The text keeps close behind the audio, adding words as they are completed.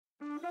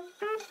back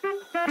to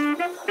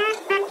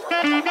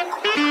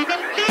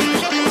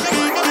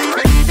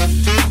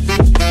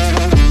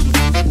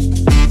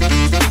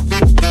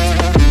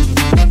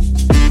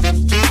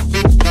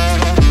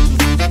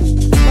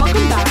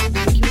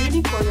the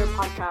Community Corner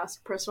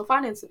Podcast, Personal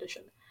Finance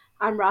Edition.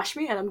 I'm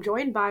Rashmi and I'm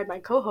joined by my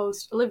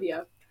co-host,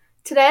 Olivia.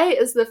 Today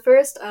is the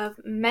first of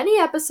many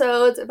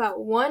episodes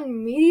about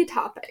one meaty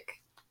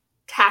topic,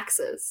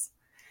 taxes.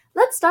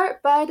 Let's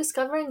start by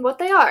discovering what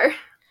they are.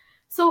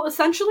 So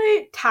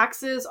essentially,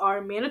 taxes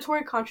are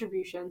mandatory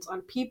contributions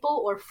on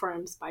people or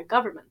firms by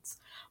governments,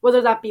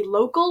 whether that be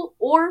local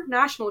or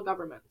national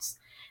governments.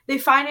 They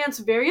finance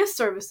various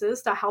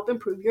services that help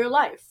improve your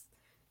life.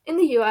 In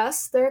the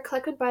U.S., they are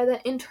collected by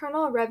the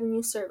Internal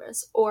Revenue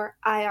Service, or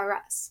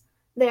IRS.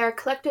 They are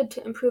collected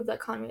to improve the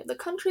economy of the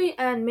country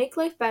and make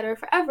life better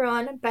for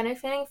everyone,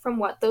 benefiting from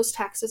what those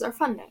taxes are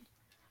funding.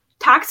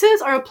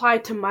 Taxes are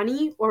applied to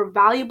money or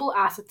valuable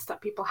assets that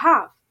people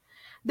have.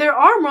 There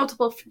are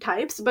multiple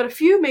types, but a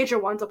few major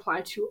ones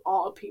apply to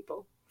all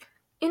people.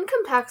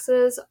 Income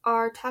taxes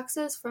are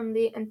taxes from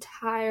the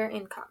entire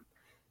income.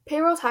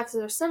 Payroll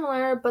taxes are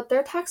similar, but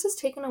they're taxes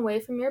taken away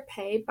from your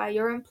pay by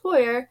your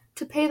employer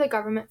to pay the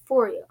government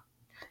for you.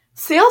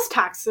 Sales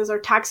taxes are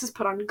taxes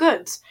put on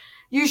goods,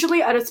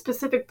 usually at a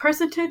specific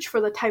percentage for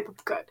the type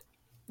of good.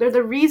 They're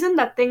the reason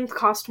that things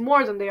cost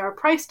more than they are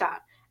priced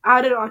at,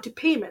 added onto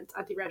payments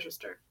at the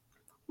register.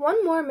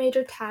 One more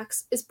major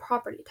tax is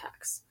property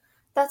tax.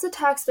 That's a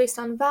tax based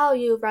on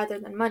value rather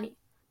than money.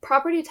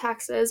 Property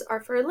taxes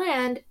are for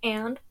land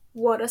and,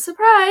 what a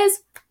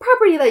surprise,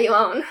 property that you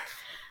own.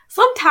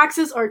 Some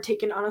taxes are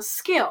taken on a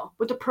scale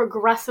with a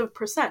progressive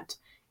percent,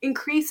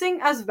 increasing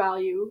as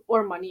value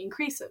or money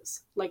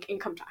increases, like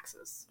income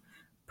taxes.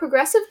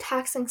 Progressive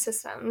taxing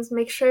systems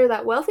make sure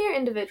that wealthier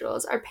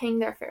individuals are paying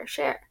their fair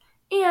share,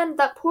 and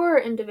that poorer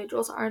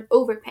individuals aren't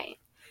overpaying.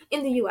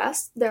 In the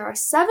U.S., there are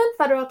 7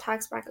 federal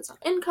tax brackets on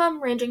income,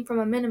 ranging from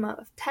a minimum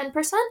of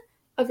 10%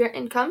 of your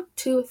income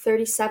to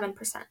 37%.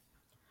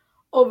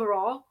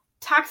 Overall,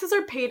 taxes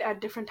are paid at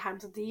different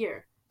times of the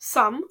year.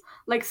 Some,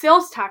 like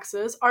sales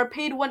taxes, are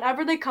paid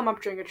whenever they come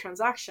up during a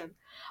transaction,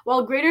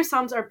 while greater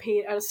sums are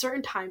paid at a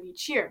certain time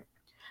each year.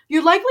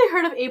 You likely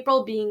heard of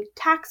April being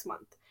tax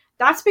month.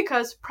 That's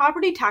because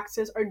property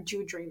taxes are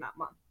due during that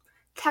month.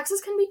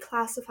 Taxes can be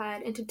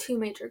classified into 2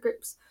 major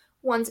groups.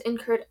 One's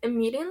incurred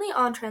immediately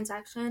on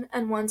transaction,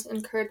 and one's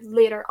incurred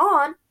later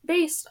on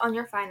based on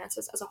your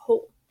finances as a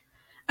whole.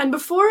 And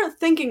before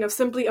thinking of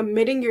simply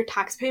omitting your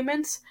tax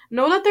payments,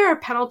 know that there are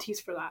penalties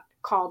for that,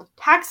 called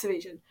tax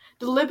evasion.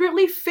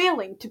 Deliberately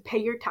failing to pay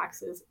your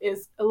taxes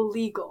is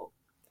illegal.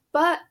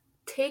 But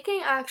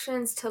taking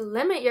actions to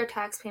limit your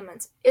tax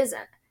payments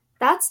isn't.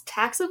 That's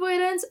tax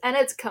avoidance, and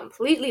it's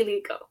completely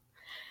legal.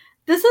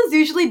 This is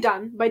usually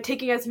done by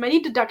taking as many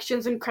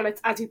deductions and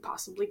credits as you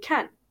possibly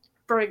can.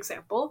 For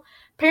example,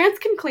 parents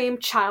can claim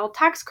child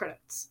tax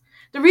credits.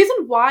 The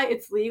reason why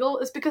it's legal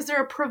is because there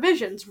are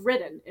provisions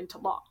written into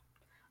law.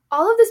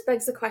 All of this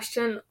begs the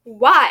question,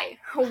 why?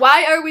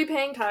 Why are we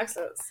paying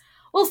taxes?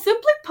 Well,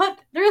 simply put,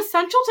 they're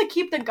essential to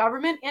keep the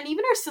government and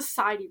even our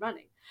society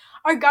running.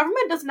 Our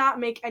government does not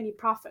make any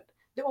profit.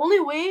 The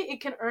only way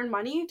it can earn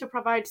money to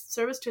provide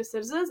service to its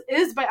citizens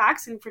is by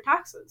asking for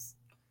taxes.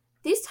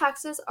 These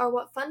taxes are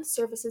what fund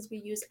services we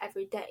use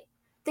every day.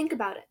 Think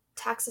about it.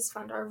 Taxes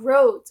fund our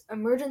roads,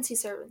 emergency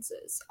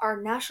services,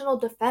 our national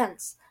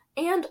defense,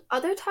 and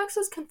other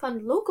taxes can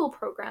fund local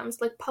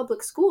programs like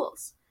public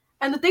schools.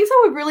 And the things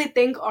that we really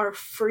think are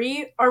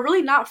free are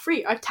really not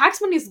free. Our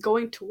tax money is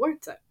going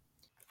towards it.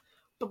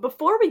 But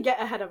before we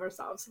get ahead of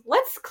ourselves,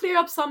 let's clear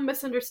up some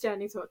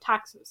misunderstandings about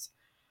taxes.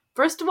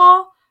 First of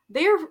all,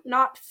 they are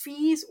not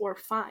fees or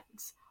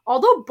fines.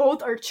 Although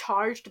both are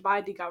charged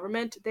by the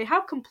government, they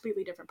have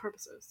completely different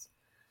purposes.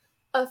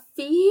 A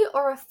fee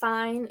or a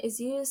fine is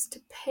used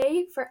to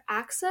pay for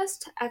access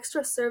to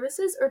extra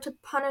services or to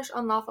punish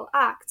unlawful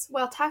acts,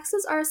 while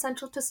taxes are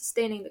essential to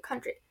sustaining the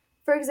country.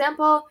 For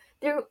example,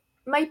 there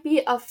might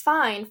be a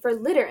fine for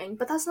littering,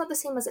 but that's not the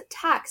same as a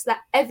tax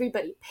that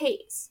everybody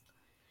pays.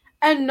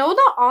 And know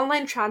that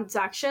online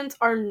transactions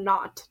are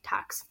not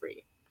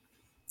tax-free.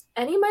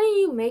 Any money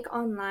you make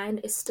online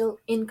is still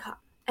income,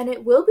 and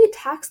it will be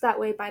taxed that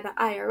way by the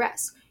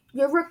IRS.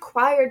 You're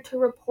required to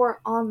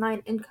report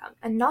online income,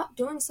 and not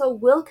doing so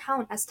will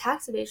count as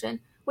tax evasion,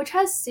 which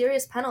has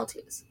serious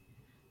penalties.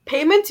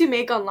 Payments you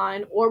make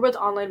online or with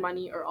online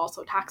money are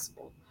also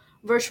taxable.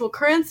 Virtual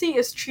currency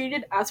is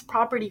treated as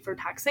property for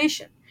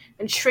taxation,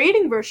 and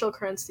trading virtual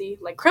currency,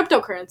 like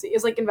cryptocurrency,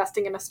 is like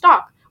investing in a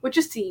stock, which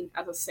is seen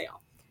as a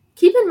sale.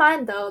 Keep in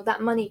mind, though,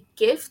 that money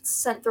gifts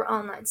sent through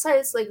online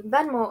sites like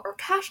Venmo or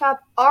Cash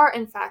App are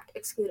in fact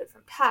excluded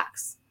from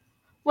tax.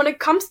 When it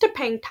comes to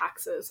paying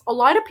taxes, a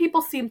lot of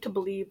people seem to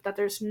believe that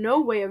there's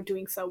no way of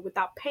doing so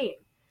without paying.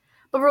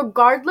 But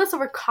regardless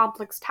of our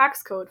complex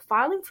tax code,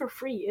 filing for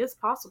free is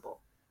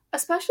possible.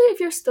 Especially if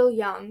you're still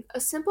young, a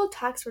simple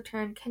tax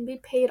return can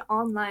be paid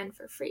online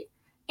for free.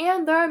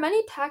 And there are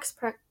many tax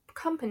prep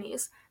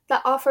companies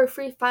that offer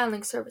free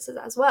filing services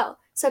as well,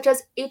 such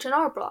as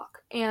H&R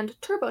Block and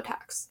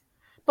TurboTax.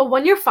 But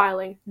when you're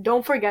filing,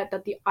 don't forget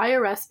that the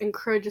IRS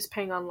encourages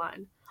paying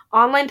online.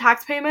 Online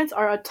tax payments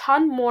are a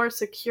ton more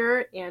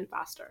secure and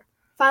faster.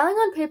 Filing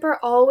on paper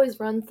always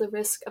runs the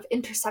risk of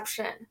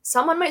interception.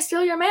 Someone might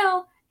steal your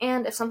mail,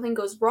 and if something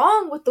goes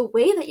wrong with the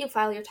way that you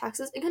file your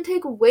taxes, it can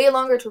take way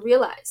longer to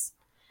realize.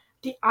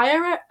 The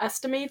IRS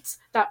estimates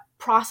that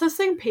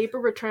processing paper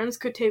returns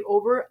could take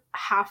over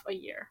half a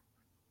year.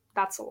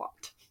 That's a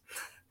lot.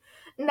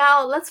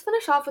 Now, let's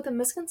finish off with a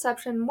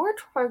misconception more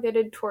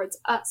targeted towards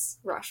us,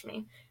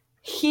 Rashmi.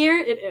 Here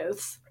it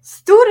is.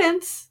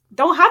 Students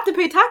don't have to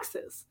pay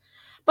taxes.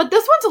 But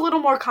this one's a little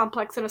more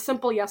complex than a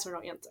simple yes or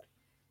no answer.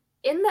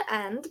 In the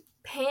end,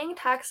 paying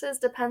taxes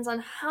depends on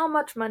how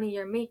much money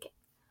you're making.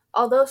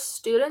 Although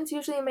students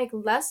usually make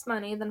less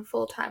money than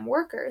full-time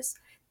workers,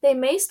 they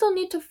may still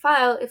need to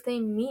file if they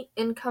meet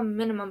income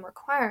minimum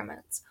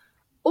requirements,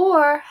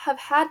 or have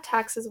had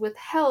taxes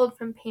withheld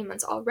from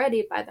payments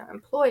already by their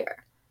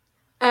employer.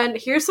 And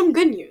here's some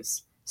good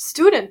news.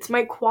 Students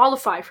might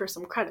qualify for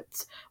some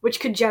credits, which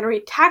could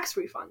generate tax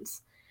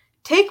refunds.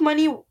 Take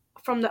money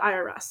from the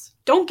IRS.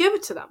 Don't give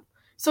it to them.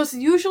 So it's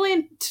usually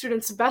in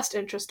students' best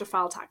interest to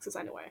file taxes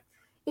anyway.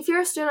 If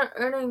you're a student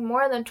earning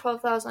more than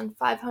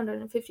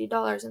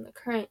 $12,550 in the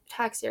current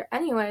tax year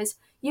anyways,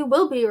 you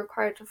will be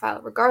required to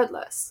file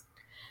regardless.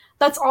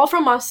 That's all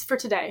from us for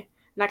today.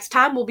 Next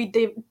time, we'll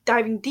be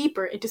diving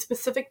deeper into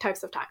specific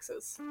types of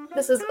taxes.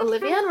 This is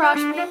Olivia and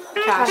Rashmi,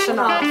 Cash and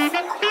Off.